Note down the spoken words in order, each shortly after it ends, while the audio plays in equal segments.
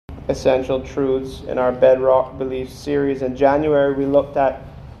essential truths in our Bedrock Beliefs series. In January, we looked at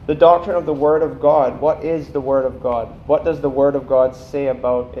the doctrine of the Word of God. What is the Word of God? What does the Word of God say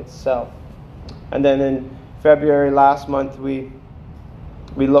about itself? And then in February last month, we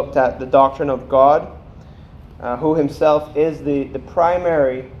looked at the doctrine of God, who himself is the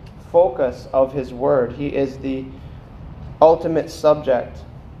primary focus of his Word. He is the ultimate subject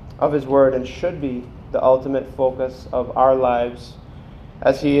of his Word and should be the ultimate focus of our lives.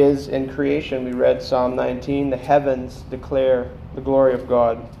 As he is in creation, we read Psalm 19, the heavens declare the glory of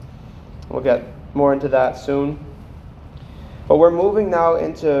God. We'll get more into that soon. But we're moving now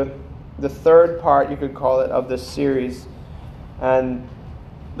into the third part, you could call it, of this series. And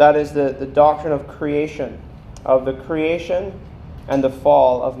that is the doctrine of creation, of the creation and the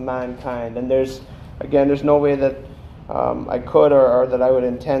fall of mankind. And there's no way that I could or that I would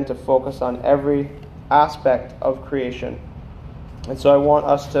intend to focus on every aspect of creation. And so I want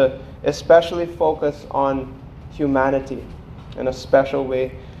us to especially focus on humanity in a special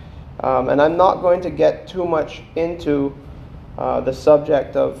way. And I'm not going to get too much into the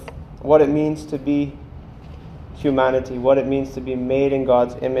subject of what it means to be humanity, what it means to be made in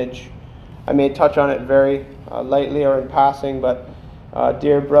God's image. I may touch on it very lightly or in passing, but a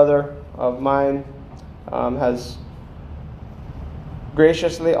dear brother of mine has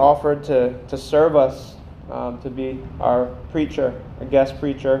graciously offered to serve us, to be our preacher, a guest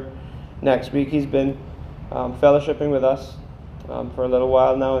preacher next week. He's been fellowshipping with us for a little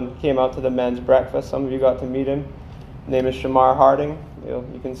while now and came out to the men's breakfast. Some of you got to meet him. His name is Shamar Harding.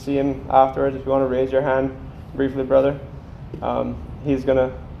 You can see him afterwards if you want to raise your hand briefly, brother. He's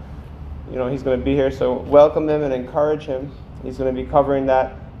gonna be here, so welcome him and encourage him. He's going to be covering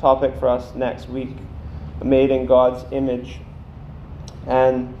that topic for us next week, made in God's image.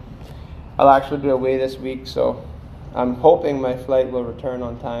 And I'll actually be away this week, so I'm hoping my flight will return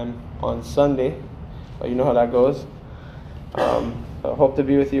on time on Sunday. But you know how that goes. I hope to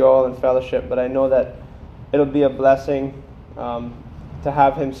be with you all in fellowship, but I know that it'll be a blessing to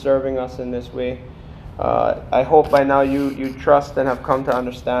have him serving us in this way. I hope by now you trust and have come to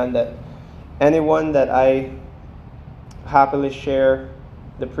understand that anyone that I happily share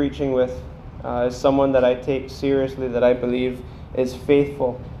the preaching with is someone that I take seriously, that I believe is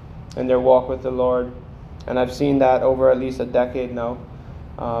faithful in their walk with the Lord. And I've seen that over at least a decade now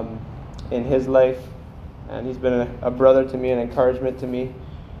in his life. And he's been a brother to me, an encouragement to me.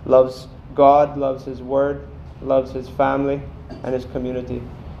 Loves God, loves his word, loves his family and his community.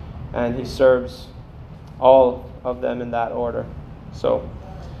 And he serves all of them in that order. So,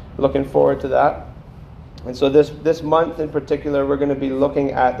 looking forward to that. And so this month in particular, we're going to be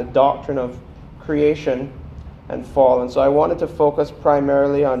looking at the doctrine of creation and fall. And so I wanted to focus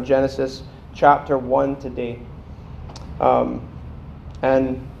primarily on Genesis chapter 1 today.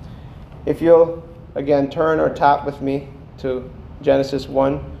 And if you'll, again, turn or tap with me to Genesis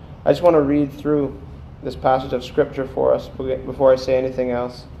 1, I just want to read through this passage of Scripture for us before I say anything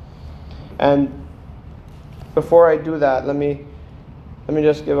else. And before I do that, let me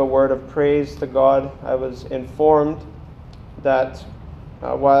just give a word of praise to God. I was informed that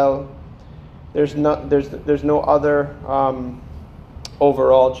while there's no other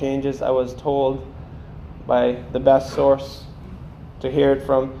overall changes, I was told by the best source to hear it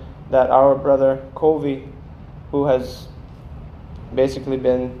from, that our brother Covey, who has basically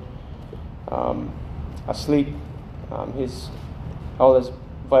been asleep, all his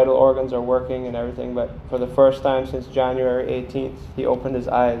vital organs are working and everything, but for the first time since January 18th, he opened his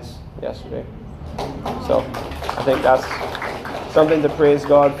eyes yesterday. So I think that's something to praise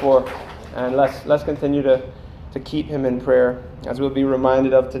God for, and let's continue to keep him in prayer, as we'll be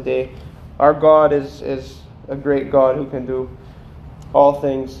reminded of today. Our God is a great God who can do all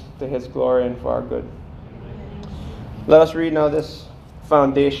things to his glory and for our good. Let us read now this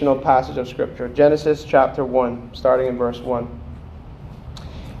foundational passage of Scripture, Genesis chapter 1, starting in verse 1.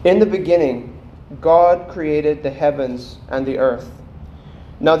 In the beginning, God created the heavens and the earth.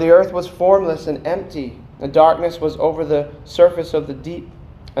 Now the earth was formless and empty, and darkness was over the surface of the deep,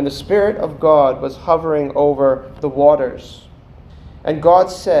 and the Spirit of God was hovering over the waters. And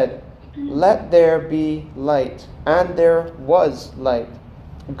God said, "Let there be light," and there was light.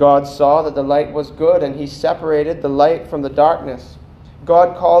 God saw that the light was good, and he separated the light from the darkness.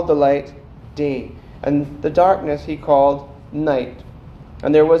 God called the light day, and the darkness he called night.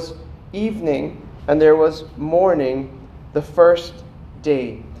 And there was evening, and there was morning, the first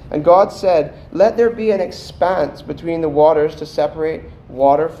day. And God said, "Let there be an expanse between the waters to separate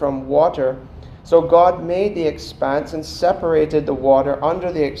water from water." So God made the expanse and separated the water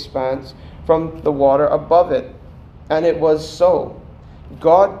under the expanse from the water above it. And it was so.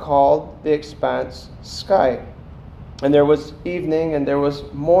 God called the expanse sky. And there was evening and there was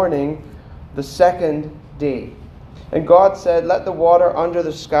morning, the second day. And God said, let the water under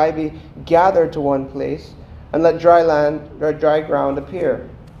the sky be gathered to one place, and let dry ground appear.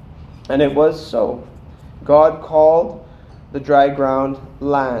 And it was so. God called the dry ground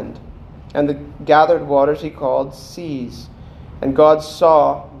land, and the gathered waters he called seas. And God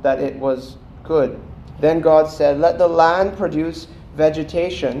saw that it was good. Then God said, let the land produce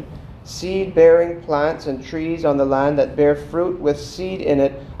vegetation, seed-bearing plants and trees on the land that bear fruit with seed in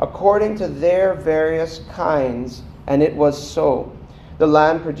it, according to their various kinds. And it was so. The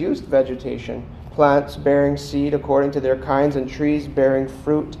land produced vegetation, plants bearing seed according to their kinds, and trees bearing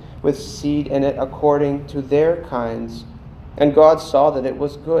fruit with seed in it according to their kinds. And God saw that it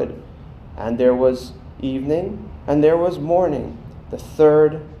was good. And there was evening, and there was morning, the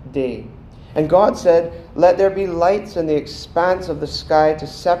third day. And God said, let there be lights in the expanse of the sky to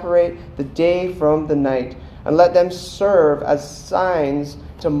separate the day from the night, and let them serve as signs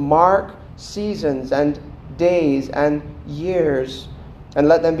to mark seasons and days and years. And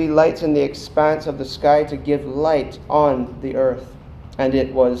let them be lights in the expanse of the sky to give light on the earth. And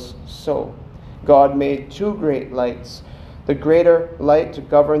it was so. God made two great lights, the greater light to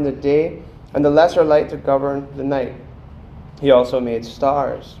govern the day, and the lesser light to govern the night. He also made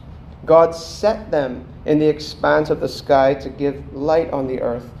stars. God set them in the expanse of the sky to give light on the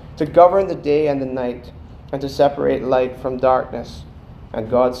earth, to govern the day and the night, and to separate light from darkness. And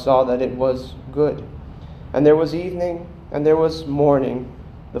God saw that it was good. And there was evening, and there was morning,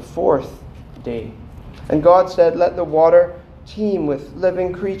 the fourth day. And God said, let the water teem with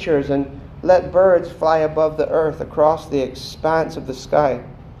living creatures, and let birds fly above the earth across the expanse of the sky.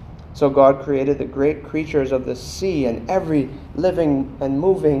 So God created the great creatures of the sea and every living and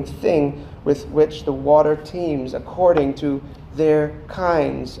moving thing with which the water teems according to their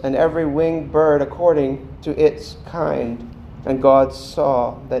kinds, and every winged bird according to its kind. And God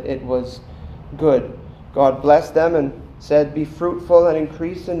saw that it was good. God blessed them and said, be fruitful and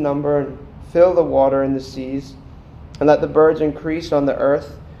increase in number, and fill the water in the seas, and let the birds increase on the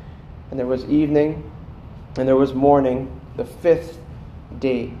earth. And there was evening, and there was morning, the fifth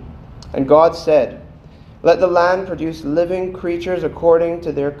day. And God said, let the land produce living creatures according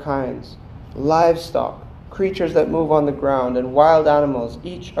to their kinds, livestock, creatures that move on the ground, and wild animals,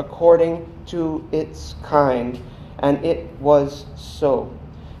 each according to its kind. And it was so.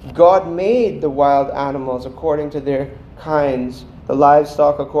 God made the wild animals according to their kinds, the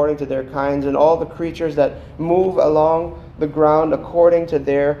livestock according to their kinds, and all the creatures that move along the ground according to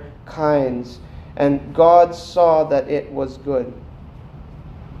their kinds. And God saw that it was good.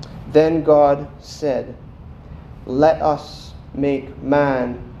 Then God said, let us make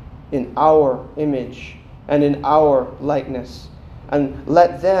man in our image and in our likeness, and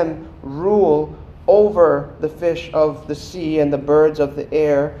let them rule over the fish of the sea and the birds of the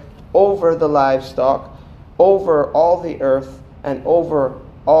air, over the livestock, over all the earth, and over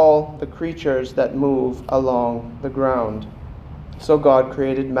all the creatures that move along the ground. So God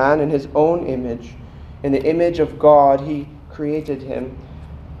created man in his own image. In the image of God he created him.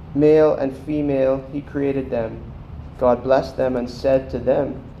 Male and female he created them. God blessed them and said to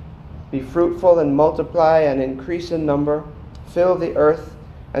them, be fruitful and multiply and increase in number, fill the earth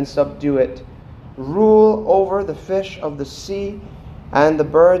and subdue it. Rule over the fish of the sea and the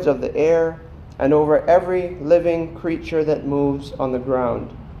birds of the air, and over every living creature that moves on the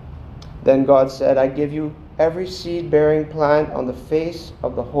ground. Then God said, I give you every seed-bearing plant on the face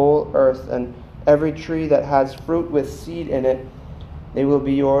of the whole earth, and every tree that has fruit with seed in it. They will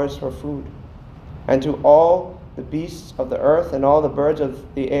be yours for food. And to all the beasts of the earth, and all the birds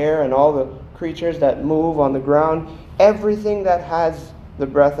of the air, and all the creatures that move on the ground, everything that has the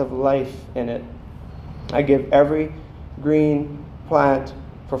breath of life in it, I give every green plant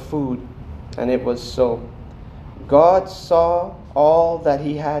for food. And it was so. God saw all that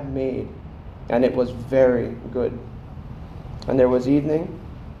he had made, and it was very good. And there was evening,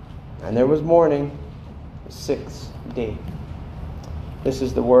 and there was morning, the sixth day. This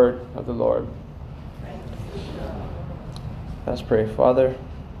is the word of the Lord. Let's pray. Father,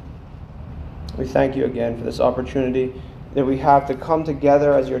 we thank you again for this opportunity that we have to come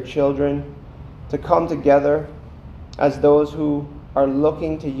together as your children, to come together as those who are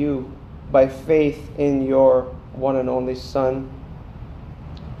looking to you by faith in your one and only Son,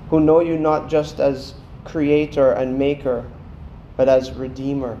 who know you not just as creator and maker, but as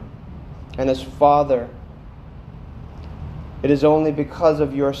Redeemer and as Father. It is only because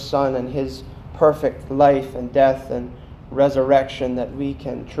of your Son and his perfect life and death and resurrection that we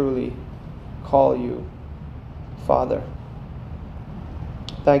can truly call you Father.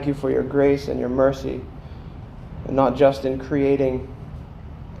 Thank you for your grace and your mercy, and not just in creating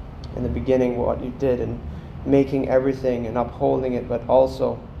in the beginning what you did and making everything and upholding it, but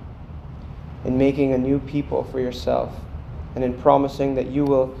also in making a new people for yourself, and in promising that you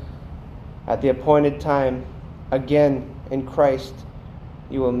will, at the appointed time, again in Christ,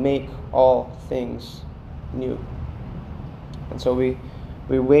 you will make all things new. And so we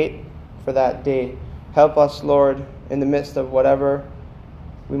wait for that day. Help us, Lord, in the midst of whatever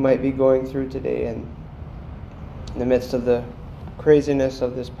we might be going through today, and in the midst of the craziness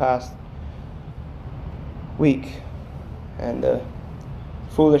of this past week and the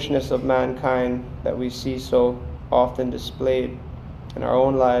foolishness of mankind that we see so often displayed in our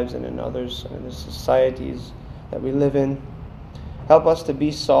own lives and in others and in the societies that we live in. Help us to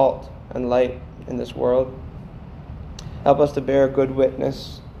be salt and light in this world. Help us to bear good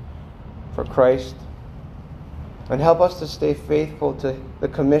witness for Christ. And help us to stay faithful to the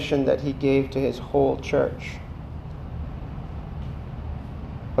commission that He gave to His whole church,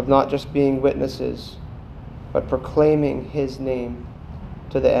 of not just being witnesses, but proclaiming His name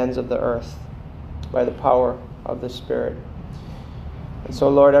to the ends of the earth by the power of the Spirit. And so,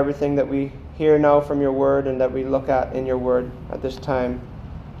 Lord, everything that we hear now from your word and that we look at in your word at this time,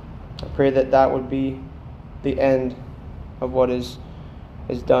 I pray that that would be the end of what is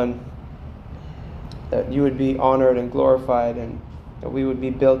done, that you would be honored and glorified, and that we would be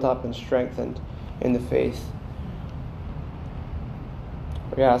built up and strengthened in the faith.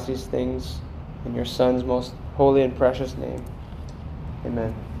 We ask these things in your Son's most holy and precious name.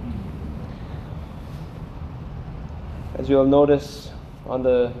 Amen. As you'll notice on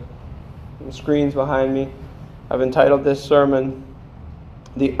the screens behind me, I've entitled this sermon,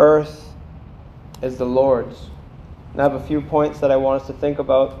 "The Earth is the Lord's." And I have a few points that I want us to think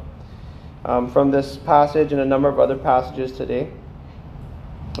about from this passage and a number of other passages today.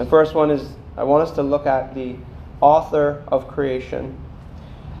 The first one is, I want us to look at the author of creation.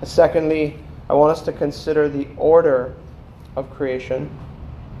 Secondly, I want us to consider the order of creation.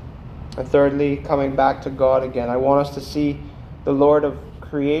 And thirdly, coming back to God again, I want us to see the Lord of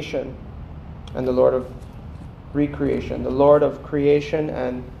creation and the Lord of recreation. The Lord of creation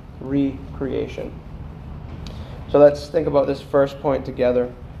and recreation. So let's think about this first point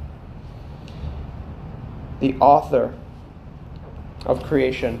together. The author of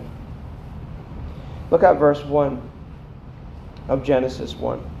creation. Look at verse 1 of Genesis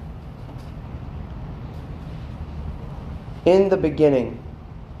 1. In the beginning,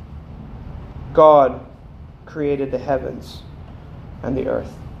 God created the heavens and the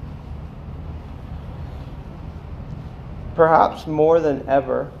earth. Perhaps more than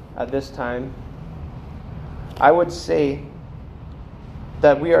ever at this time, I would say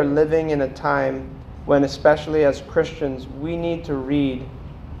that we are living in a time when, especially as Christians, we need to read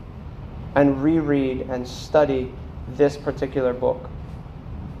and reread and study this particular book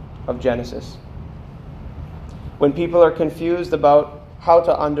of Genesis. When people are confused about how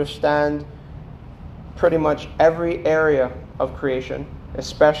to understand pretty much every area of creation,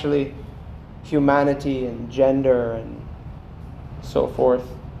 especially humanity and gender and so forth.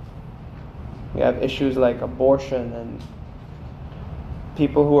 We have issues like abortion and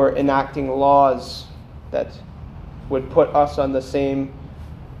people who are enacting laws that would put us on the same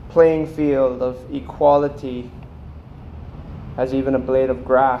playing field of equality as even a blade of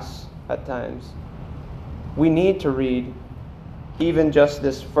grass at times. We need to read even just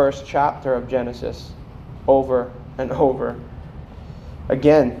this first chapter of Genesis over and over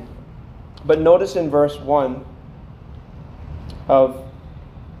again. But notice in verse 1 of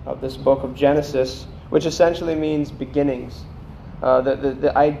this book of Genesis, which essentially means beginnings.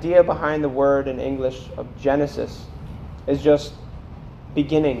 The idea behind the word in English of Genesis is just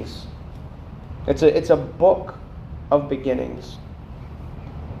beginnings. It's a book of beginnings.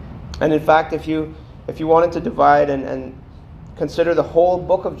 And in fact, if you wanted to divide and consider the whole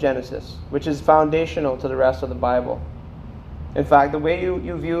book of Genesis, which is foundational to the rest of the Bible. In fact, the way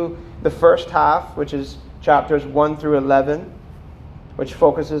you view the first half, which is chapters 1 through 11, which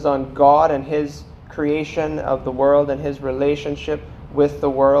focuses on God and His creation of the world and His relationship with the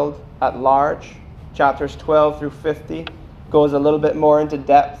world at large. Chapters 12 through 50 goes a little bit more into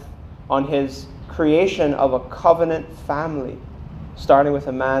depth on His creation of a covenant family, starting with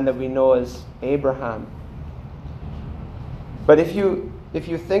a man that we know as Abraham. But if you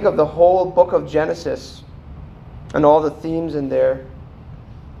think of the whole book of Genesis and all the themes in there,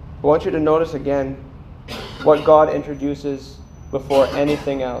 I want you to notice again what God introduces before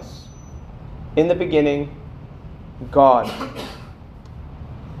anything else. In the beginning, God.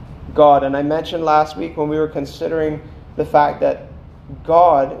 God. And I mentioned last week when we were considering the fact that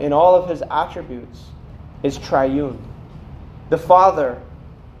God, in all of his attributes, is triune. The Father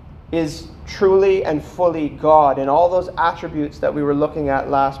is truly and fully God in all those attributes that we were looking at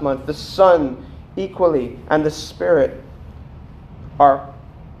last month. The Son equally, and the Spirit are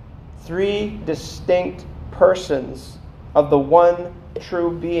three distinct persons of the one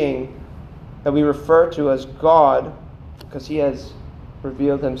true being that we refer to as God, because he has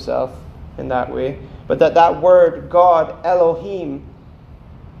revealed himself in that way. But that word God, Elohim,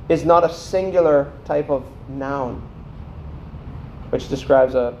 is not a singular type of noun, which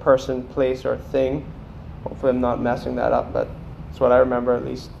describes a person, place, or thing. Hopefully I'm not messing that up, but it's what I remember, at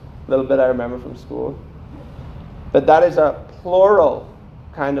least a little bit I remember from school. But that is a plural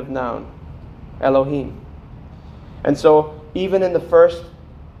kind of noun, Elohim. And so even in the first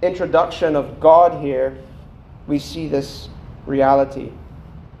introduction of God here, we see this reality.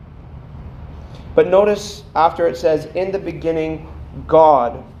 But notice after it says, in the beginning,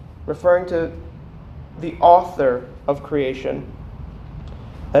 God, referring to the author of creation,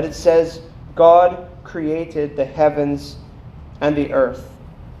 that it says, God created the heavens and the earth.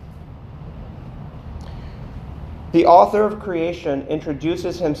 The author of creation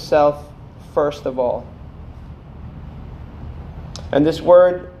introduces himself first of all. And this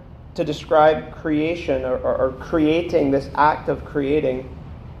word to describe creation or creating, this act of creating,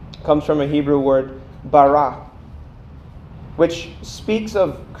 comes from a Hebrew word, bara, which speaks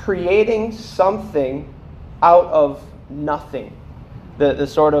of creating something out of nothing. The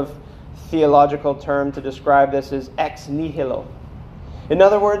sort of theological term to describe this is ex nihilo. In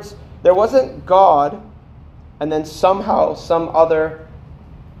other words, there wasn't God and then somehow some other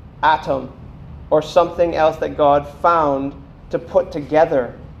atom or something else that God found to put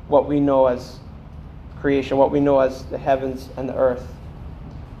together what we know as creation, what we know as the heavens and the earth.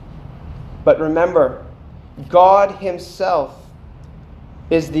 But remember, God himself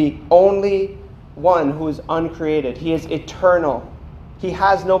is the only one who is uncreated. He is eternal. He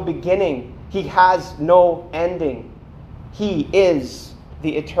has no beginning. He has no ending. He is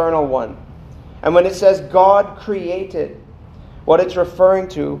the eternal one. And when it says God created, what it's referring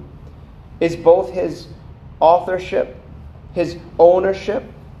to is both his authorship, his ownership,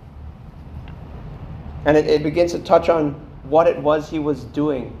 and it begins to touch on what it was he was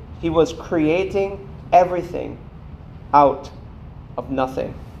doing. He was creating everything out of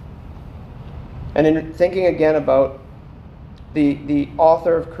nothing. And in thinking again about the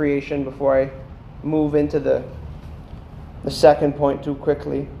author of creation, before I move into the second point too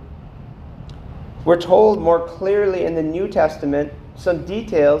quickly, we're told more clearly in the New Testament some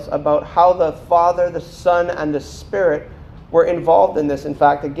details about how the Father, the Son, and the Spirit were involved in this. In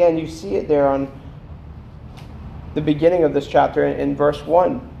fact, again, you see it there on the beginning of this chapter in verse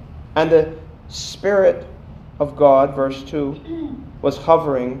 1. And the Spirit of God, verse 2, was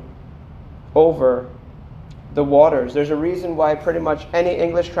hovering over the waters. There's a reason why pretty much any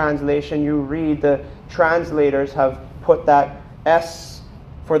English translation you read, the translators have put that S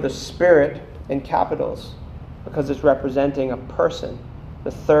for the Spirit in capitals, because it's representing a person,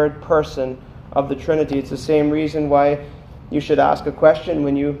 the third person of the Trinity. It's the same reason why you should ask a question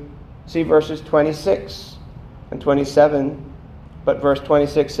when you see verses 26 and 27. But verse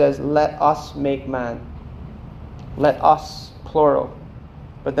 26 says, let us make man. Let us, plural.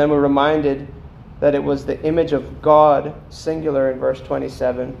 But then we're reminded that it was the image of God, singular, in verse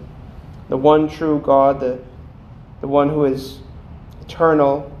 27. The one true God, the one who is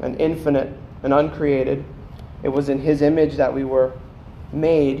eternal and infinite and uncreated. It was in his image that we were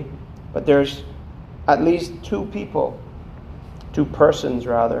made. But there's at least two persons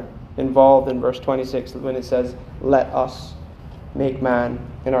rather, involved in verse 26 when it says, let us make man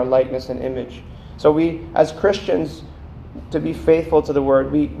in our likeness and image. So we, as Christians, to be faithful to the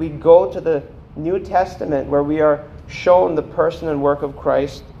Word, we go to the New Testament where we are shown the person and work of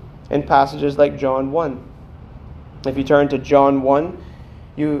Christ in passages like John 1. If you turn to John 1,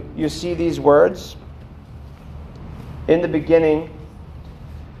 you see these words. In the beginning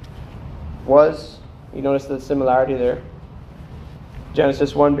was, you notice the similarity there.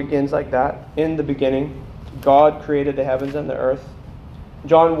 Genesis 1 begins like that. In the beginning, God created the heavens and the earth.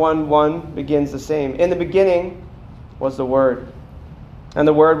 John 1:1 begins the same. In the beginning was the Word. And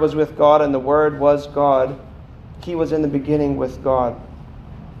the Word was with God, and the Word was God. He was in the beginning with God.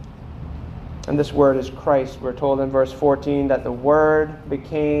 And this Word is Christ. We're told in verse 14 that the Word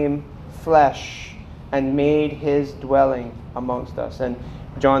became flesh and made his dwelling amongst us. And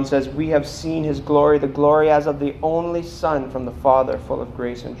John says, we have seen his glory, the glory as of the only Son from the Father, full of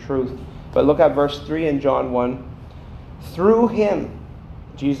grace and truth. But look at verse 3 in John 1. Through him,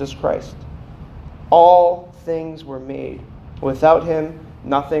 Jesus Christ, all things were made. Without him,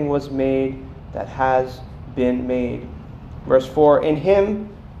 nothing was made that has been made. Verse 4, in him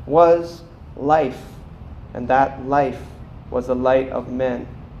was life, and that life was the light of men.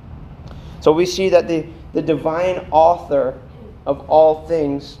 So we see that the divine author of all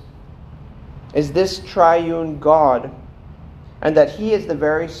things is this triune God, and that he is the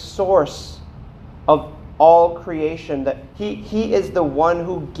very source of all creation, that he is the one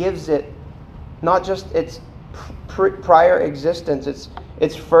who gives it not just its prior existence,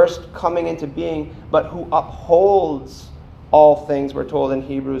 its first coming into being, but who upholds all things, we're told in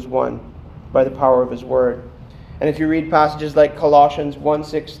Hebrews 1, by the power of his word. And if you read passages like Colossians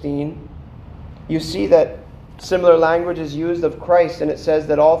 1:16, you see that similar language is used of Christ, and it says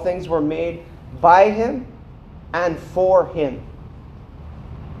that all things were made by him and for him.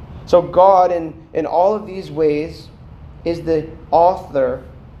 So God, in all of these ways, is the author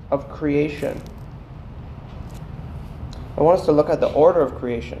of creation. I want us to look at the order of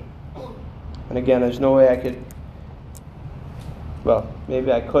creation. And again, there's no way I could, well,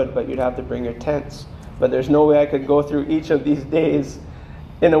 maybe I could, but you'd have to bring your tents. But there's no way I could go through each of these days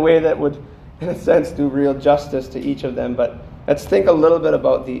in a way that would, in a sense, do real justice to each of them. But let's think a little bit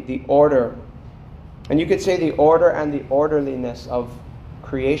about the order. And you could say the order and the orderliness of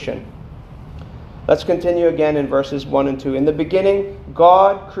creation. Let's continue again in verses 1 and 2. In the beginning,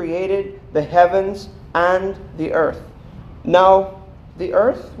 God created the heavens and the earth. Now, the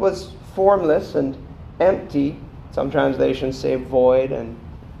earth was formless and empty. Some translations say void and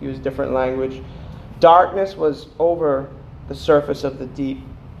use different language. Darkness was over the surface of the deep,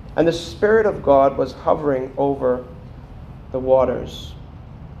 and the Spirit of God was hovering over the waters.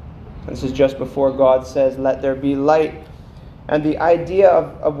 And this is just before God says, let there be light. And the idea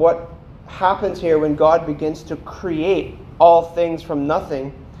of what happens here when God begins to create all things from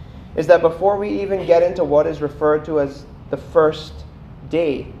nothing is that before we even get into what is referred to as the first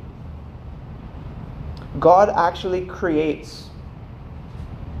day, God actually creates.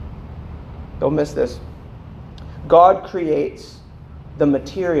 Don't miss this. God creates the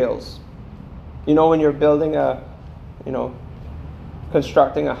materials. You know, when you're building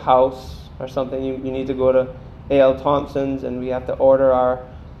constructing a house or something, you need to go to A.L. Thompson's, and we have to order our,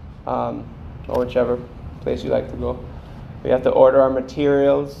 or whichever place you like to go. We have to order our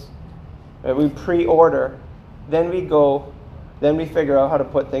materials. We pre-order. Then we go. Then we figure out how to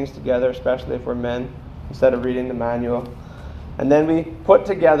put things together, especially if we're men, instead of reading the manual. And then we put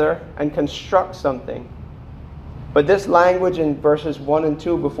together and construct something. But this language in verses 1 and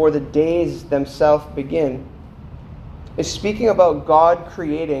 2, before the days themselves begin, is speaking about God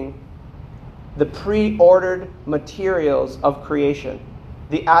creating the pre-ordered materials of creation,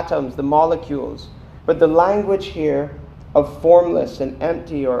 the atoms, the molecules. But the language here of formless and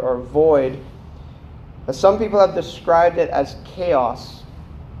empty or void, some people have described it as chaos.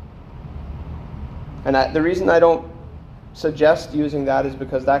 And the reason I don't suggest using that is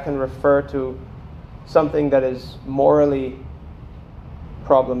because that can refer to something that is morally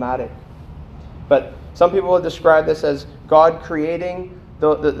problematic. But some people will describe this as God creating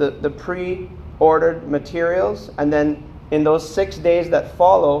the pre-ordered materials, and then in those 6 days that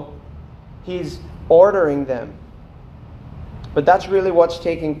follow, He's ordering them. But that's really what's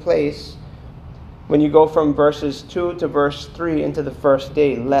taking place when you go from verses 2 to verse 3 into the first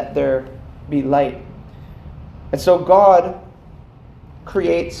day. Let there be light. And so God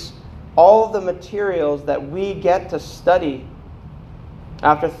creates all the materials that we get to study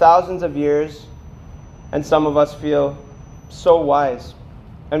after thousands of years, and some of us feel so wise.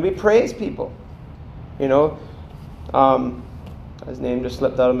 And we praise people. You know, his name just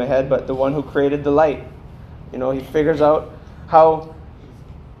slipped out of my head, but the one who created the light. You know, he figures out how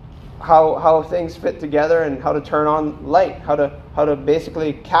things fit together and how to turn on light, how to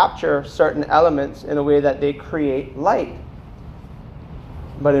basically capture certain elements in a way that they create light.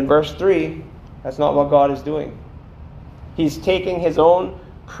 But in verse 3, that's not what God is doing. He's taking His own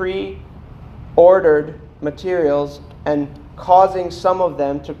pre-ordered materials and causing some of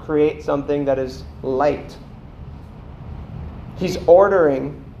them to create something that is light. He's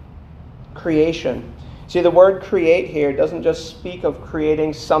ordering creation. See, the word create here doesn't just speak of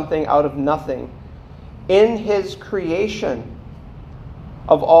creating something out of nothing. In His creation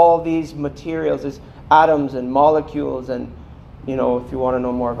of all these materials, these atoms and molecules, and you know, if you want to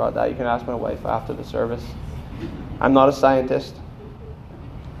know more about that, you can ask my wife after the service. I'm not a scientist.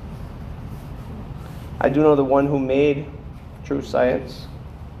 I do know the one who made true science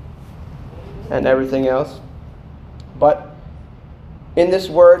and everything else. But in this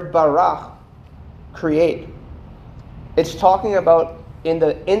word, barach, create, it's talking about in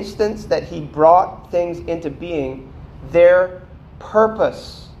the instance that He brought things into being, their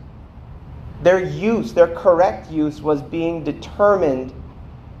purpose, their use, their correct use was being determined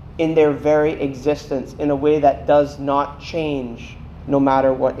in their very existence in a way that does not change no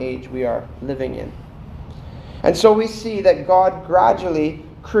matter what age we are living in. And so we see that God gradually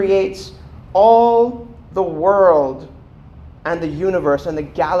creates all the world and the universe and the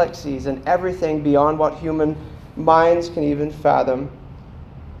galaxies and everything beyond what human minds can even fathom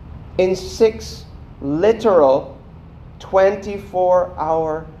in 6 literal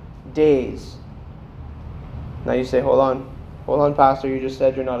 24-hour days. Now you say, hold on, Pastor, you just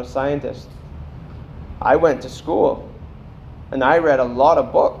said you're not a scientist. I went to school and I read a lot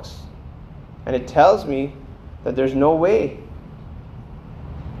of books, and it tells me that there's no way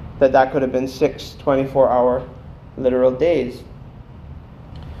that could have been 6 24-hour literal days.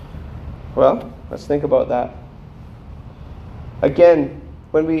 Well, let's think about that. Again,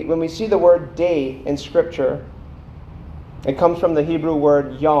 when we see the word day in Scripture, it comes from the Hebrew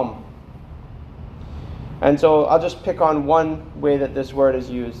word yom. And so I'll just pick on one way that this word is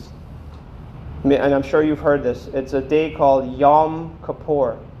used. And I'm sure you've heard this. It's a day called Yom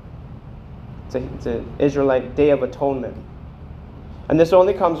Kippur. It's an Israelite Day of Atonement. And this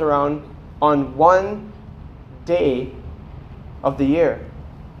only comes around on one day of the year.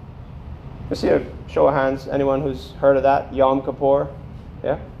 Let's see a show of hands. Anyone who's heard of that? Yom Kippur?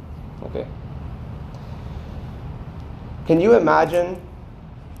 Yeah? Okay. Can you imagine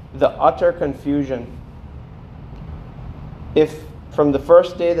the utter confusion if from the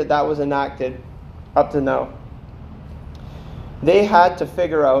first day that was enacted up to now, they had to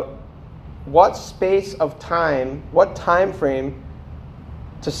figure out what space of time, what time frame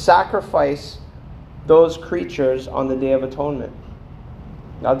to sacrifice those creatures on the Day of Atonement?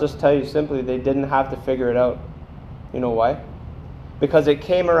 I'll just tell you simply, they didn't have to figure it out. You know why? Because it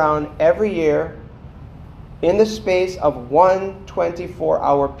came around every year in the space of one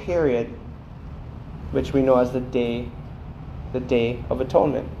 24-hour period, which we know as the Day of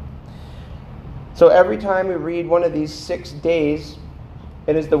Atonement. So every time we read one of these 6 days,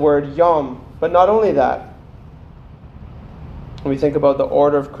 it is the word Yom. But not only that, when we think about the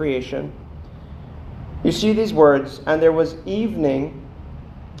order of creation, you see these words, and there was evening,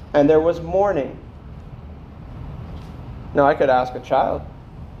 and there was morning. Now I could ask a child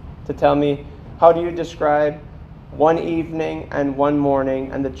to tell me, how do you describe one evening and one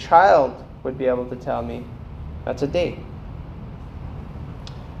morning? And the child would be able to tell me, that's a day.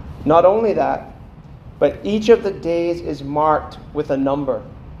 Not only that, but each of the days is marked with a number.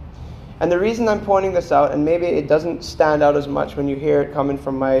 And the reason I'm pointing this out, and maybe it doesn't stand out as much when you hear it coming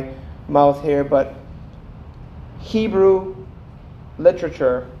from my mouth here, but Hebrew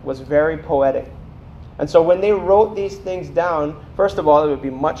literature was very poetic. And so when they wrote these things down, first of all, it would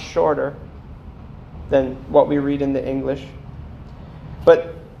be much shorter than what we read in the English.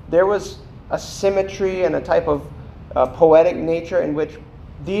 But there was a symmetry and a type of poetic nature in which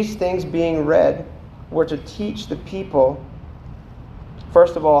these things being read were to teach the people,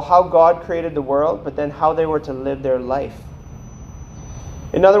 first of all, how God created the world, but then how they were to live their life.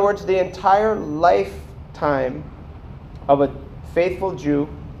 In other words, the entire lifetime of a faithful Jew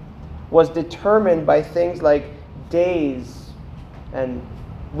was determined by things like days and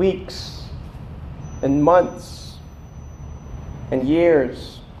weeks and months and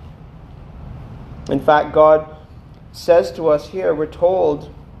years. In fact, God says to us here, we're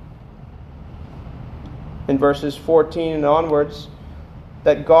told in verses 14 and onwards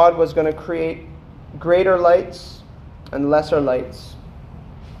that God was going to create greater lights and lesser lights.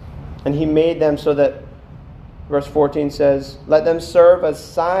 And He made them so that, verse 14 says, let them serve as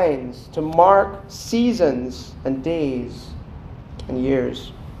signs to mark seasons and days and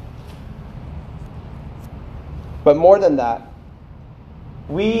years. But more than that,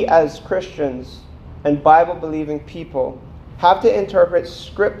 we as Christians and Bible-believing people have to interpret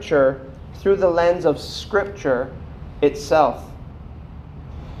Scripture through the lens of Scripture itself.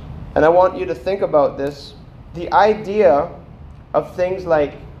 And I want you to think about this. The idea of things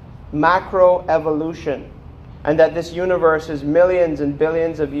like macroevolution, and that this universe is millions and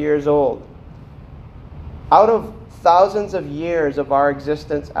billions of years old. Out of thousands of years of our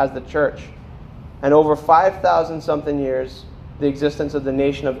existence as the church, and over 5,000 something years, the existence of the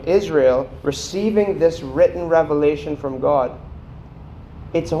nation of Israel, receiving this written revelation from God,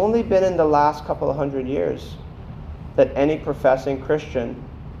 it's only been in the last couple of hundred years that any professing Christian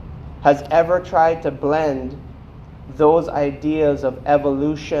has ever tried to blend those ideas of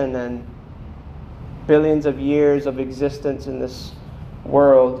evolution and billions of years of existence in this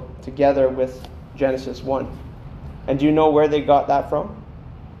world together with Genesis 1. And do you know where they got that from?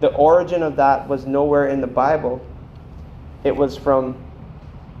 The origin of that was nowhere in the Bible. It was from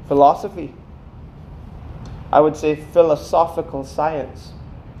philosophy. I would say philosophical science.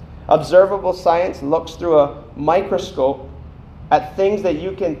 Observable science looks through a microscope at things that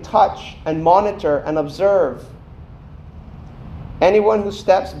you can touch and monitor and observe. Anyone who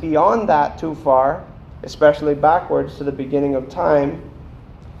steps beyond that too far, especially backwards to the beginning of time,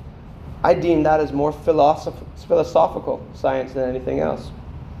 I deem that as more philosophical science than anything else.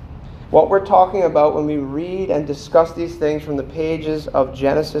 What we're talking about when we read and discuss these things from the pages of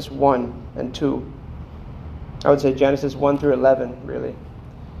Genesis 1 and 2, I would say Genesis 1 through 11, really.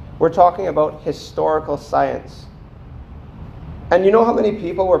 We're talking about historical science. And you know how many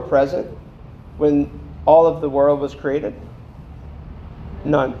people were present when all of the world was created?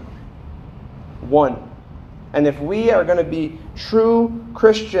 None. One. And if we are going to be true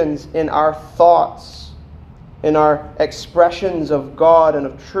Christians in our thoughts, in our expressions of God and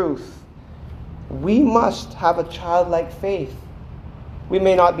of truth, we must have a childlike faith. We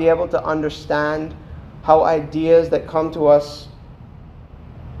may not be able to understand how ideas that come to us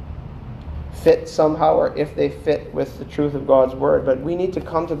fit somehow, or if they fit with the truth of God's Word, but we need to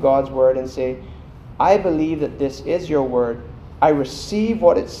come to God's Word and say, I believe that this is your Word. I receive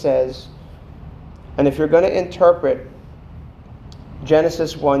what it says. And if you're going to interpret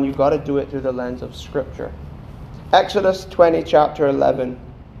Genesis 1, you've got to do it through the lens of Scripture. Exodus 20, chapter 11,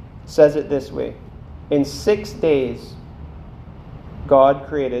 says it this way. In 6 days, God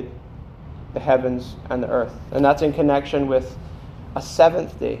created the heavens and the earth. And that's in connection with a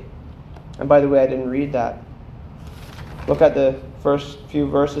seventh day. And by the way, I didn't read that. Look at the first few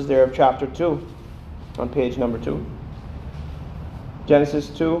verses there of chapter 2 on page number 2. Genesis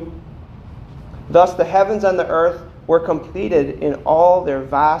 2. Thus the heavens and the earth were completed in all their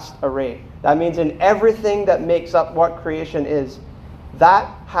vast array. That means in everything that makes up what creation is. That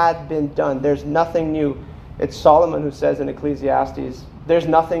had been done. There's nothing new. It's Solomon who says in Ecclesiastes, there's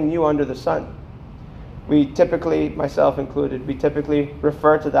nothing new under the sun. We typically, myself included, we typically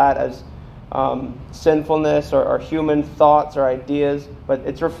refer to that as sinfulness or human thoughts or ideas. But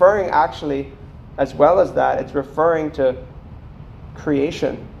it's referring actually, as well as that, it's referring to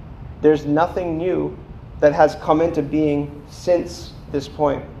creation. There's nothing new that has come into being since this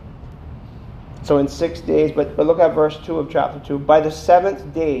point. So in 6 days, but look at verse 2 of chapter 2. By the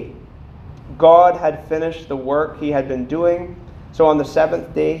seventh day, God had finished the work he had been doing. So on the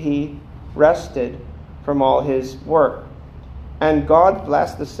seventh day, he rested from all his work. And God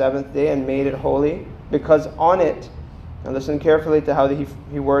blessed the seventh day and made it holy, because on it, and listen carefully to how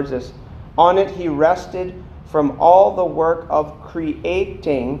he words this, on it he rested from all the work of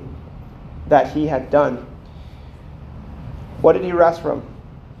creating that he had done. What did he rest from?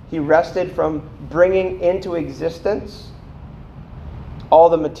 He rested from bringing into existence all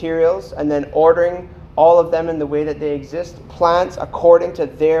the materials and then ordering all of them in the way that they exist. Plants according to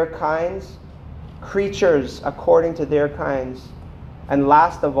their kinds. Creatures according to their kinds. And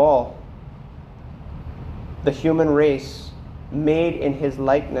last of all, the human race made in his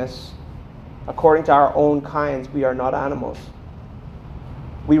likeness. According to our own kinds, we are not animals.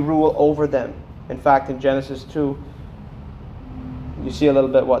 We rule over them. In fact, in Genesis 2, you see a little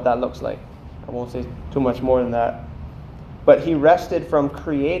bit what that looks like. I won't say too much more than that. But he rested from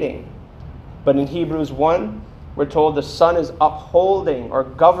creating. But in Hebrews 1, we're told the Son is upholding or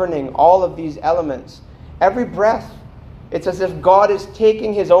governing all of these elements. Every breath, it's as if God is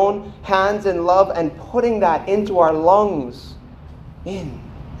taking his own hands in love and putting that into our lungs, in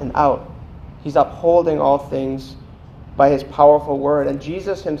and out. He's upholding all things by his powerful word. And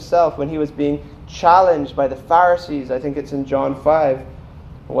Jesus himself, when he was being challenged by the Pharisees, I think it's in John 5,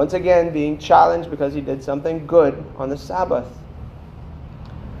 once again being challenged because he did something good on the Sabbath.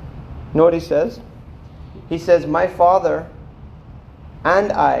 You know what he says? He says, my Father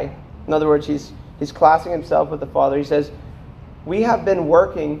and I, in other words, he's classing himself with the Father. He says, we have been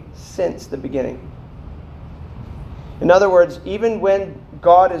working since the beginning. In other words, even when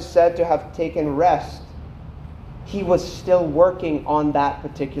God is said to have taken rest, he was still working on that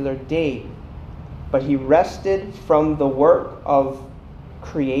particular day. But he rested from the work of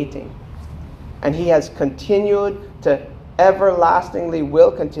creating. And he has continued to everlastingly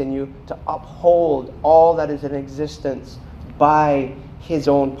will continue to uphold all that is in existence by his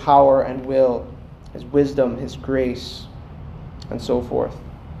own power and will, his wisdom, his grace, and so forth.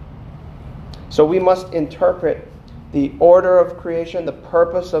 So we must interpret the order of creation, the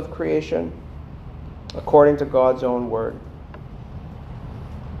purpose of creation, according to God's own word.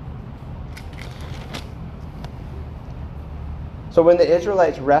 So when the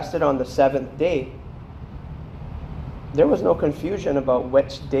Israelites rested on the seventh day, there was no confusion about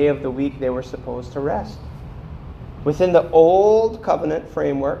which day of the week they were supposed to rest. Within the old covenant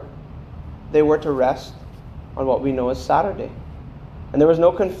framework, they were to rest on what we know as Saturday. And there was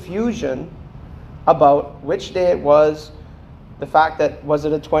no confusion about which day it was, the fact that was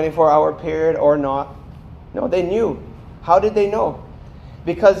it a 24-hour period or not. No, they knew. How did they know?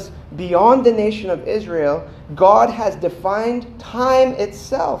 Because beyond the nation of Israel, God has defined time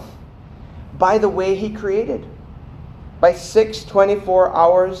itself by the way He created. By 6 24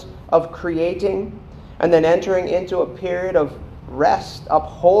 hours of creating and then entering into a period of rest,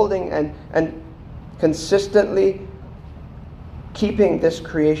 upholding and consistently keeping this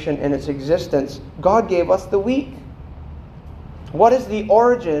creation in its existence, God gave us the week. What is the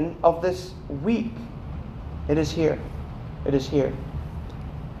origin of this week? It is here. It is here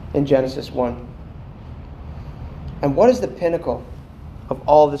in Genesis 1. And what is the pinnacle of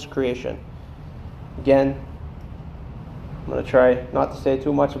all this creation? Again, I'm going to try not to say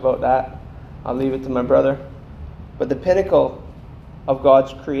too much about that. I'll leave it to my brother. But the pinnacle of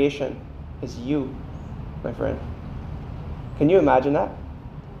God's creation is you, my friend. Can you imagine that?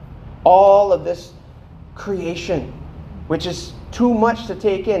 All of this creation, which is too much to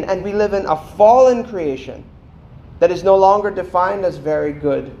take in, and we live in a fallen creation that is no longer defined as very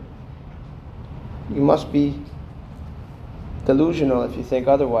good. You must be delusional if you think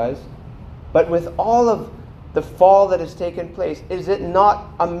otherwise. But with all of the fall that has taken place, is it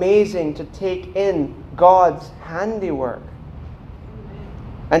not amazing to take in God's handiwork?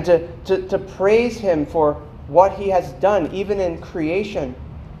 And to praise Him for what He has done, even in creation.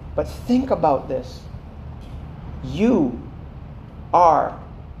 But think about this. You are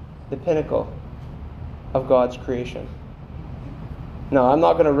the pinnacle of God's creation. No, I'm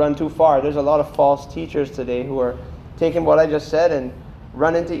not going to run too far. There's a lot of false teachers today who are taking what I just said and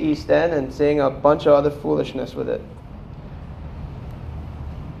run into East End and saying a bunch of other foolishness with it.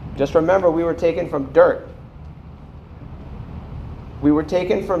 Just remember, we were taken from dirt. We were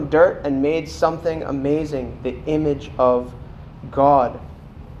taken from dirt and made something amazing, the image of God.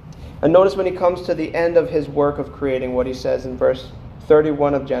 And notice when he comes to the end of his work of creating, what he says in verse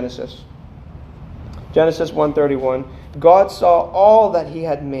 31 of Genesis. Genesis 1:31. God saw all that He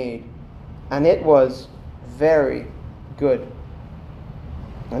had made, and it was very good.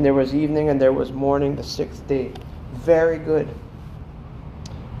 And there was evening and there was morning, the sixth day. Very good.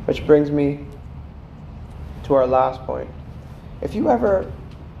 Which brings me to our last point. If you ever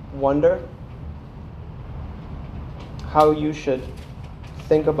wonder how you should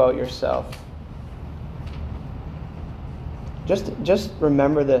think about yourself, just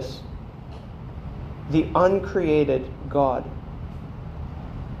remember this. The uncreated God,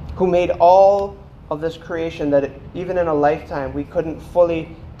 who made all of this creation that even in a lifetime we couldn't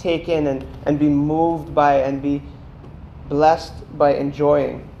fully take in and be moved by and be blessed by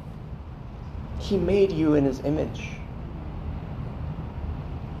enjoying. He made you in His image.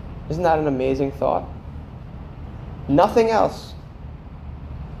 Isn't that an amazing thought? Nothing else.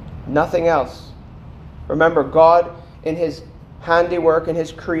 Nothing else. Remember, God in His handiwork, in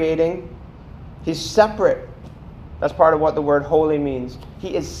His creating, He's separate. That's part of what the word holy means.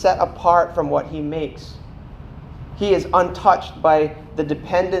 He is set apart from what He makes. He is untouched by the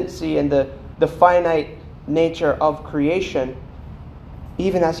dependency and the finite nature of creation,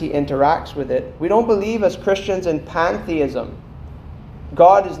 even as He interacts with it. We don't believe as Christians in pantheism.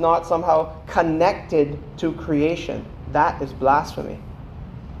 God is not somehow connected to creation. That is blasphemy.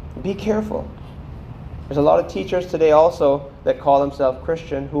 Be careful. There's a lot of teachers today also that call themselves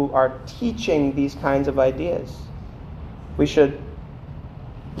Christian who are teaching these kinds of ideas. We should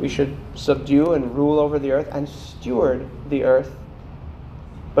subdue and rule over the earth and steward the earth,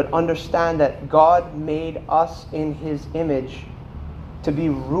 but understand that God made us in His image to be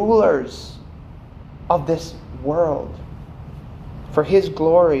rulers of this world for His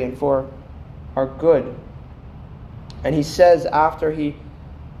glory and for our good. And He says after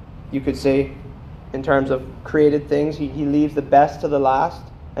you could say, in terms of created things, he leaves the best to the last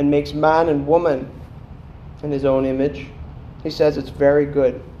and makes man and woman in His own image. He says it's very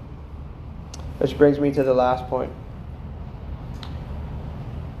good. Which brings me to the last point.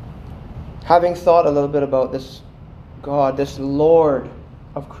 Having thought a little bit about this God, this Lord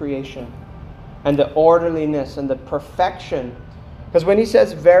of creation, and the orderliness and the perfection. Because when he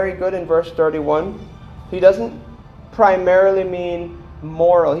says very good in verse 31, he doesn't primarily mean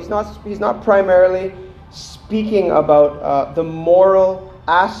moral. He's not primarily speaking about the moral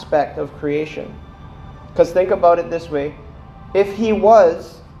aspect of creation. Because think about it this way. If he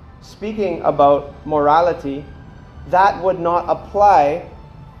was speaking about morality, that would not apply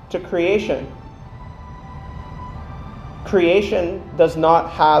to creation. Creation does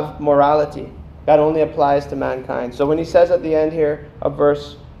not have morality. That only applies to mankind. So when he says at the end here of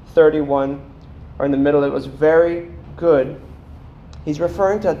verse 31, or in the middle, it was very good, he's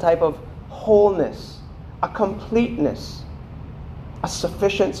referring to a type of wholeness, a completeness, a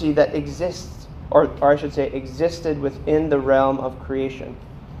sufficiency that exists, or I should say existed within the realm of creation.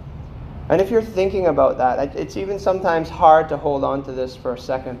 And if you're thinking about that, it's even sometimes hard to hold on to this for a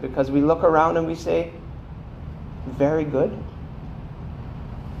second, because we look around and we say, very good?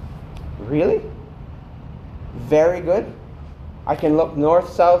 Really? Very good? I can look north,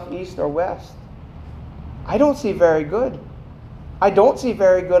 south, east, or west. I don't see very good. I don't see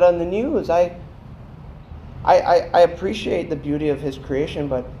very good on the news. I appreciate the beauty of His creation,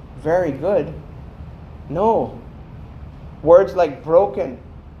 but very good? No. Words like broken,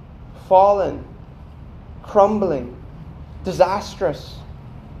 fallen, crumbling, disastrous,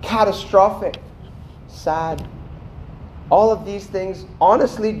 catastrophic, sad. All of these things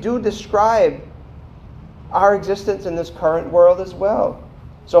honestly do describe our existence in this current world as well.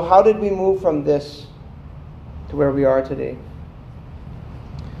 So how did we move from this to where we are today?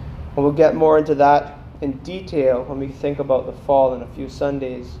 And we'll get more into that in detail when we think about the fall in a few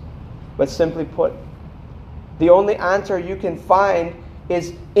Sundays. But simply put, the only answer you can find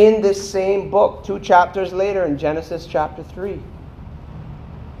is in this same book, 2 chapters later in Genesis chapter 3.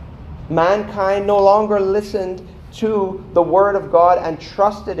 Mankind no longer listened to the Word of God and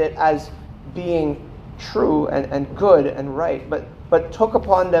trusted it as being true and good and right, but took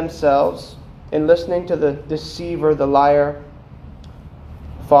upon themselves, in listening to the deceiver, the liar,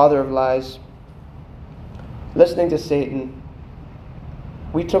 father of lies, listening to Satan,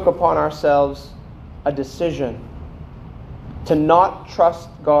 we took upon ourselves a decision to not trust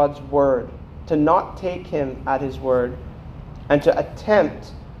God's Word, to not take Him at His word, and to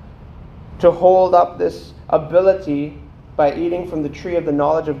attempt to hold up this ability by eating from the tree of the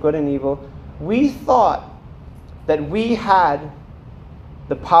knowledge of good and evil. We thought that we had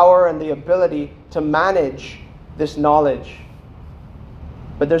the power and the ability to manage this knowledge.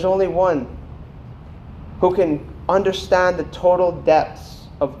 But there's only one who can understand the total depths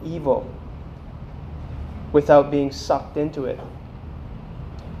of evil without being sucked into it.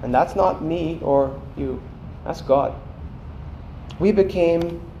 And that's not me or you. That's God. We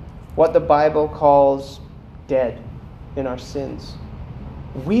became what the Bible calls dead in our sins.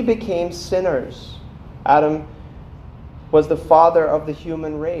 We became sinners. Adam was the father of the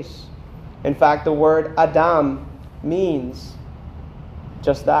human race. In fact, the word Adam means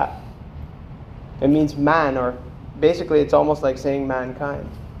just that. It means man, or basically it's almost like saying mankind.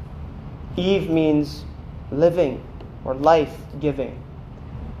 Eve means living or life-giving.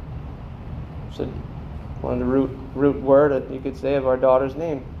 So one of the root word that you could say of our daughter's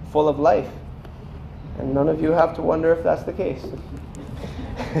name, full of life. And none of you have to wonder if that's the case.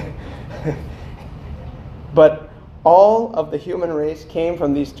 But all of the human race came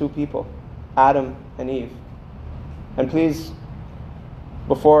from these two people, Adam and Eve. And please,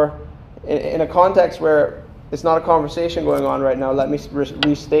 before, in a context where it's not a conversation going on right now, let me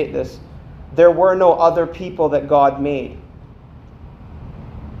restate this. There were no other people that God made.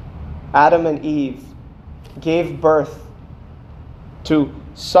 Adam and Eve gave birth to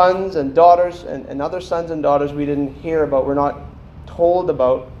sons and daughters and other sons and daughters we didn't hear about, we're not told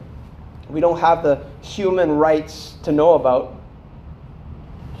about. We don't have the human rights to know about,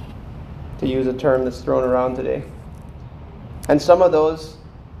 to use a term that's thrown around today. And some of those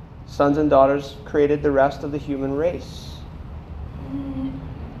sons and daughters created the rest of the human race.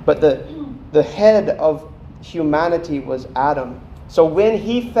 But the head of humanity was Adam. So when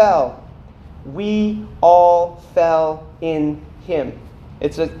he fell, we all fell in him.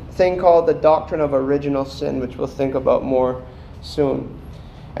 It's a thing called the doctrine of original sin, which we'll think about more soon.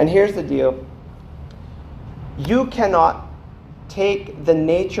 And here's the deal. You cannot take the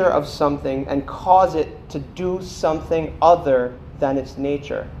nature of something and cause it to do something other than its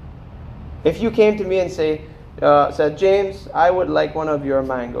nature. If you came to me and said, James, I would like one of your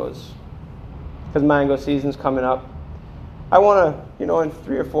mangoes, because mango season's coming up. I want to, in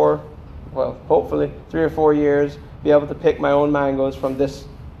 3 or 4, well, hopefully 3 or 4 years, be able to pick my own mangoes from this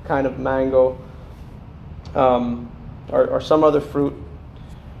kind of mango, or some other fruit.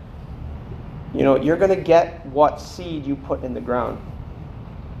 You're going to get what seed you put in the ground.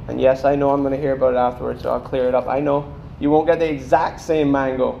 And yes, I know I'm going to hear about it afterwards, so I'll clear it up. I know you won't get the exact same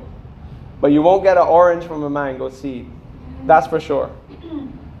mango, but you won't get an orange from a mango seed. That's for sure.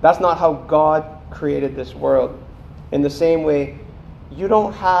 That's not how God created this world. In the same way, you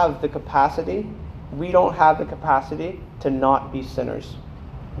don't have the capacity, we don't have the capacity to not be sinners.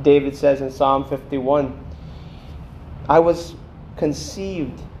 David says in Psalm 51, I was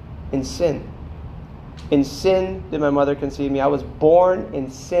conceived in sin. In sin did my mother conceive me. I was born in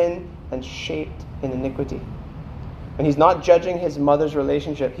sin and shaped in iniquity. And he's not judging his mother's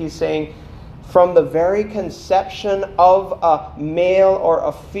relationship. He's saying from the very conception of a male or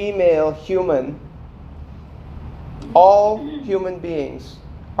a female human, all human beings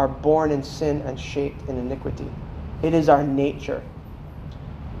are born in sin and shaped in iniquity. It is our nature.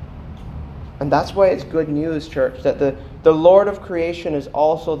 And that's why it's good news, church, that the Lord of creation is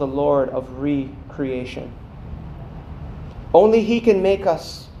also the Lord of recreation. Only He can make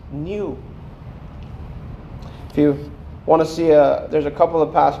us new. If you want to see, there's a couple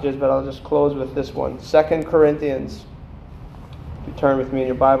of passages, but I'll just close with this one. 2 Corinthians. If you turn with me in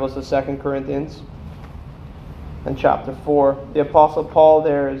your Bibles to 2 Corinthians and chapter 4. The Apostle Paul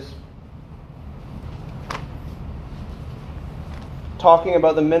there is talking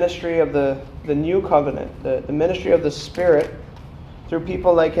about the ministry of the new covenant, the ministry of the Spirit through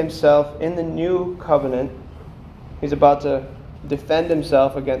people like himself in the new covenant. He's about to defend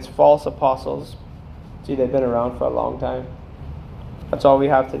himself against false apostles. See, they've been around for a long time. That's all we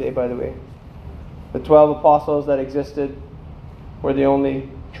have today, by the way. The 12 apostles that existed were the only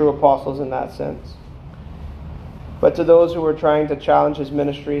true apostles in that sense. But to those who were trying to challenge his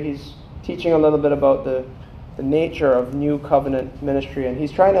ministry, he's teaching a little bit about the nature of new covenant ministry. And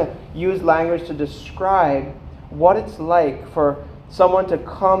he's trying to use language to describe what it's like for someone to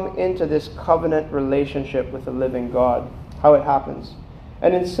come into this covenant relationship with the living God. How it happens.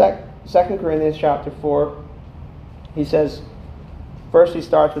 And in 2 Corinthians chapter 4, he says, first he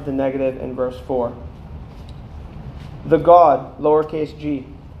starts with the negative in verse 4. The God, lowercase g,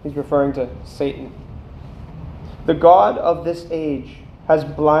 he's referring to Satan. The God of this age has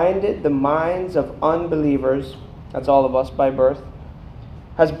blinded the minds of unbelievers, that's all of us by birth,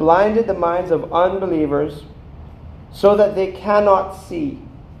 has blinded the minds of unbelievers so that they cannot see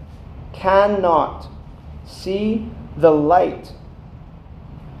the light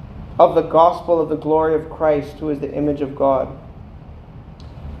of the gospel of the glory of Christ, who is the image of God.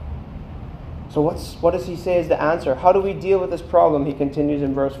 So what does he say is the answer? How do we deal with this problem? He continues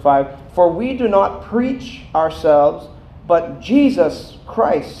in verse 5. For we do not preach ourselves, but Jesus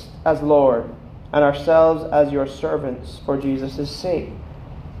Christ as Lord, and ourselves as your servants for Jesus' sake.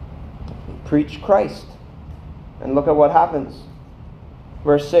 Preach Christ. And look at what happens.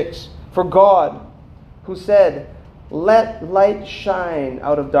 Verse 6. For God, who said, let light shine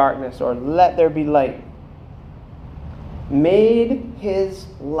out of darkness, or let there be light, made His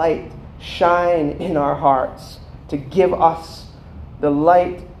light shine in our hearts to give us the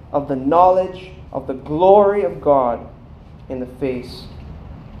light of the knowledge of the glory of God in the face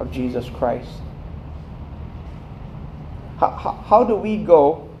of Jesus Christ. How do we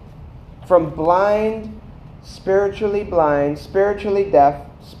go from blind, spiritually deaf,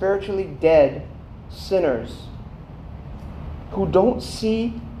 spiritually dead sinners who don't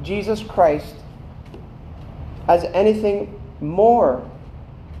see Jesus Christ as anything more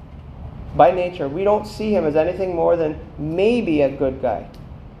by nature? We don't see Him as anything more than maybe a good guy.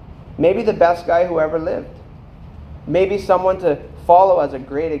 Maybe the best guy who ever lived. Maybe someone to follow as a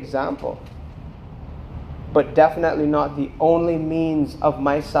great example. But definitely not the only means of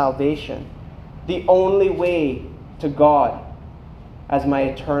my salvation. The only way to God as my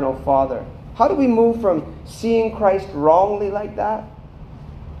eternal Father. How do we move from seeing Christ wrongly like that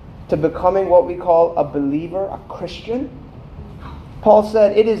to becoming what we call a believer, a Christian? Paul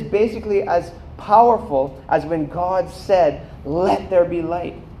said it is basically as powerful as when God said, let there be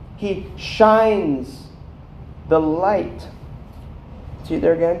light. He shines the light. See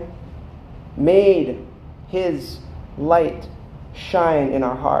there again? Made His light shine in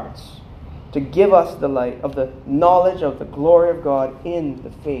our hearts to give us the light of the knowledge of the glory of God in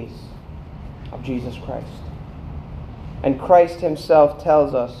the face of Jesus Christ. And Christ Himself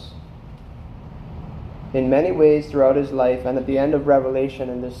tells us in many ways throughout His life, and at the end of Revelation,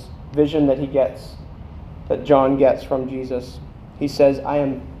 in this vision that he gets, that John gets from Jesus, He says, I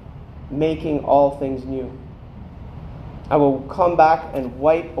am making all things new. I will come back and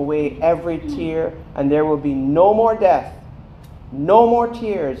wipe away every tear, and there will be no more death, no more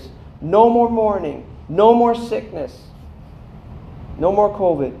tears, no more mourning, no more sickness, no more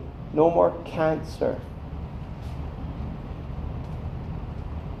COVID, no more cancer,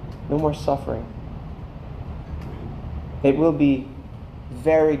 no more suffering. It will be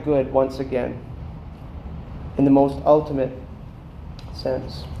very good once again, in the most ultimate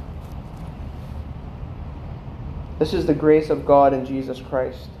sense. This is the grace of God in Jesus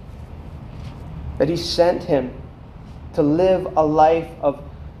Christ. That He sent Him to live a life of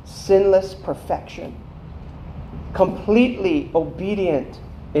sinless perfection, completely obedient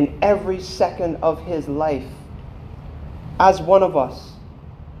in every second of his life as one of us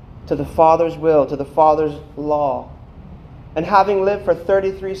to the Father's will, to the Father's law. And having lived for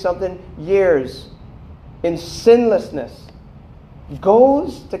 33-something years in sinlessness,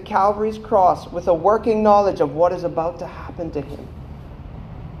 goes to Calvary's cross with a working knowledge of what is about to happen to him,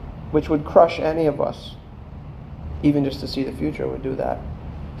 which would crush any of us. Even just to see the future would do that.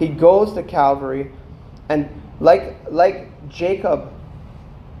 He goes to Calvary, and like Jacob,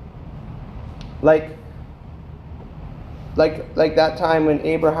 like that time when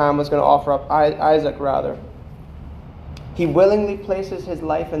Abraham was going to offer up Isaac, he willingly places his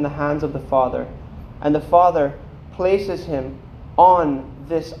life in the hands of the Father, and the Father places him on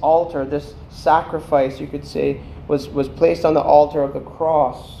this altar. This sacrifice, you could say, was placed on the altar of the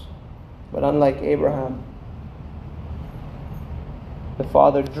cross. But unlike Abraham, the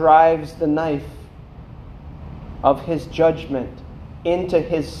Father drives the knife of his judgment into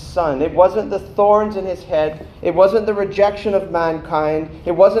his Son. It wasn't the thorns in his head. It wasn't the rejection of mankind.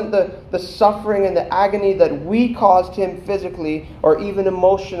 It wasn't the suffering and the agony that we caused him physically or even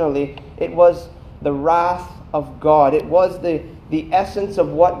emotionally. It was the wrath of God. It was the essence of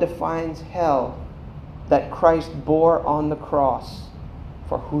what defines hell that Christ bore on the cross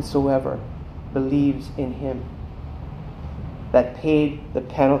for whosoever believes in him. That paid the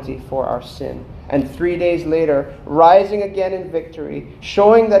penalty for our sin. And 3 days later, rising again in victory,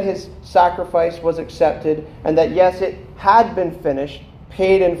 showing that his sacrifice was accepted and that yes, it had been finished,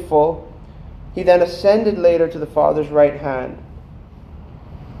 paid in full, he then ascended later to the Father's right hand.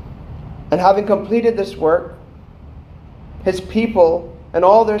 And having completed this work, his people and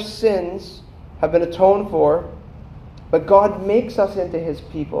all their sins have been atoned for, but God makes us into his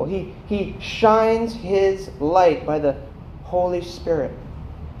people. He shines his light by the Holy Spirit,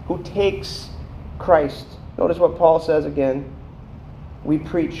 who takes Christ. Notice what Paul says again. We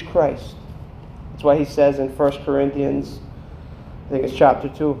preach Christ. That's why he says in 1 Corinthians, I think it's chapter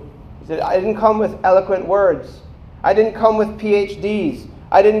 2, he said, I didn't come with eloquent words. I didn't come with PhDs.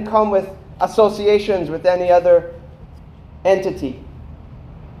 I didn't come with associations with any other entity,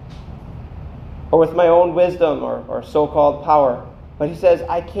 or with my own wisdom or so-called power. But he says,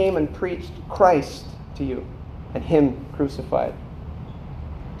 I came and preached Christ to you, and him crucified,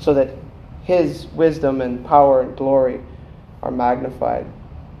 so that his wisdom and power and glory are magnified.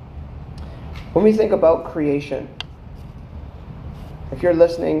 When we think about creation, if you're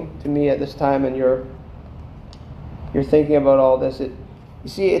listening to me at this time and you're thinking about all this, you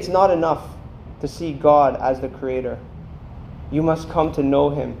see, it's not enough to see God as the Creator. You must come to know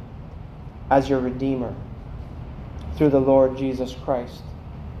him as your Redeemer through the Lord Jesus Christ,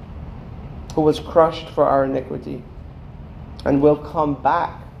 who was crushed for our iniquity and will come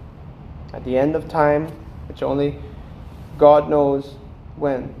back at the end of time, which only God knows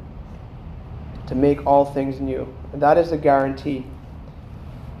when, to make all things new. And that is the guarantee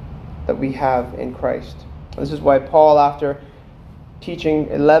that we have in Christ. This is why Paul, after teaching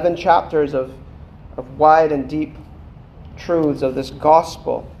 11 chapters of wide and deep truths of this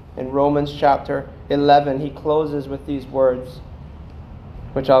gospel, in Romans chapter 11, he closes with these words,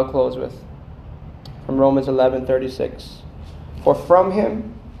 which I'll close with, from Romans 11:36. For from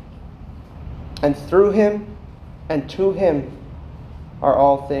him, and through him, and to him are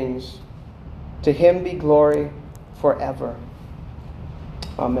all things. To him be glory forever.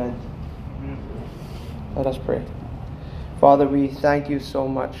 Amen. Let us pray. Father, we thank you so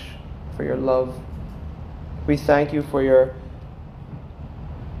much for your love. We thank you for your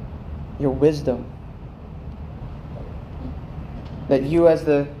wisdom. That you, as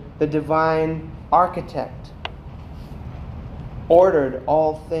the divine architect, ordered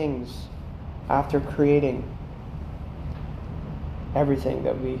all things after creating everything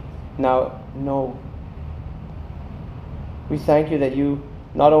that we now know. We thank you that you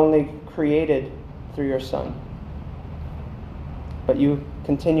not only created through your Son, but you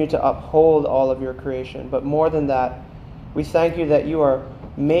continue to uphold all of your creation. But more than that, we thank you that you are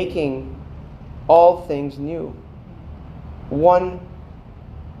making all things new, one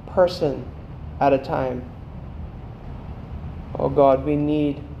person at a time. Oh God, we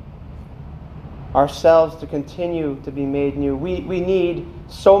need ourselves to continue to be made new. We need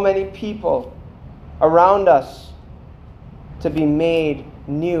so many people around us to be made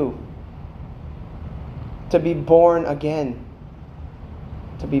new, to be born again,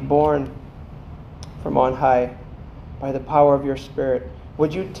 to be born from on high by the power of your Spirit.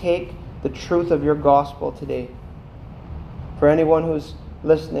 Would you take the truth of your gospel today for anyone who's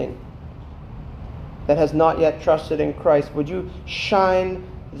listening that has not yet trusted in Christ? Would you shine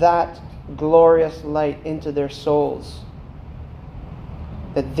that glorious light into their souls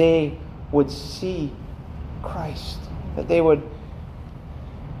that they would see Christ, that they would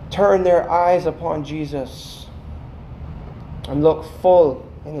turn their eyes upon Jesus and look full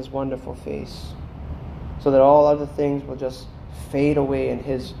in his wonderful face, so that all other things will just fade away in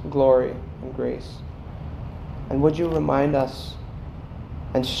his glory and grace. And would you remind us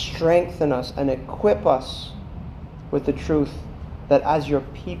and strengthen us and equip us with the truth that as your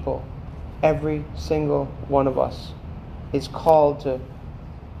people, every single one of us is called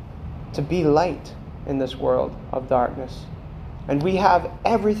to be light in this world of darkness. And we have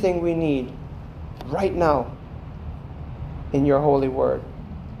everything we need right now in your holy word.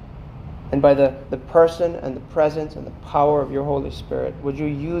 And by the person and the presence and the power of your Holy Spirit, would you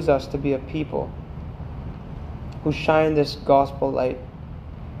use us to be a people who shine this gospel light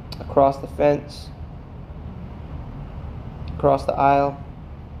across the fence, across the aisle,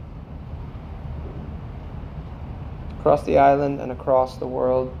 across the island, and across the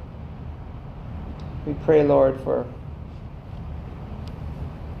world. We pray, Lord, for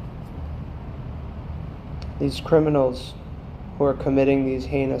these criminals who are committing these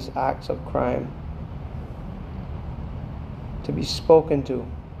heinous acts of crime to be spoken to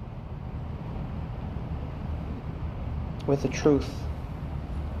with the truth,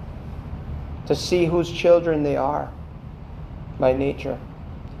 to see whose children they are by nature,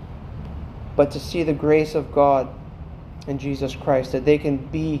 but to see the grace of God in Jesus Christ, that they can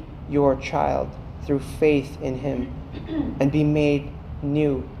be your child through faith in him and be made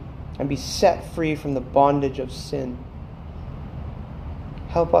new and be set free from the bondage of sin.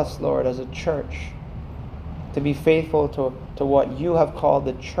 Help us, Lord, as a church to be faithful to what you have called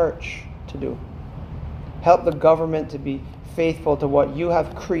the church to do. Help the government to be faithful to what you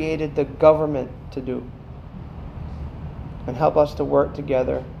have created the government to do. And help us to work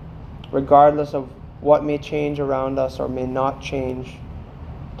together, regardless of what may change around us or may not change,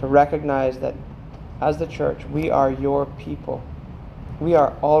 to recognize that as the church, we are your people. We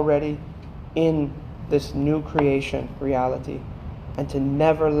are already in this new creation reality, and to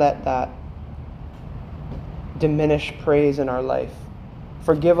never let that diminish praise in our life.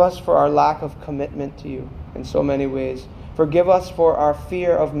 Forgive us for our lack of commitment to you in so many ways. Forgive us for our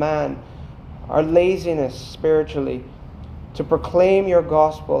fear of man, our laziness spiritually, to proclaim your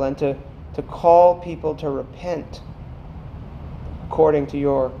gospel and to call people to repent according to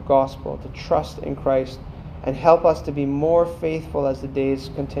your gospel, to trust in Christ, and help us to be more faithful as the days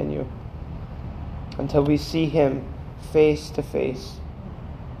continue until we see him face to face,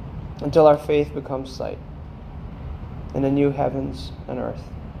 until our faith becomes sight in a new heavens and earth.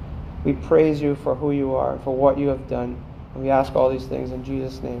 We praise you for who you are and for what you have done, and we ask all these things in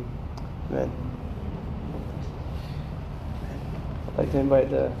Jesus' name. Amen. I'd like to invite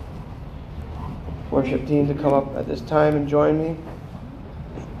the worship team to come up at this time and join me.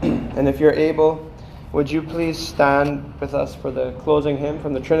 And if you're able, would you please stand with us for the closing hymn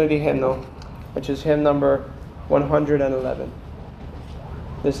from the Trinity Hymnal, which is hymn number 111.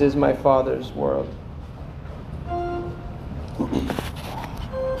 This is my Father's world. Praise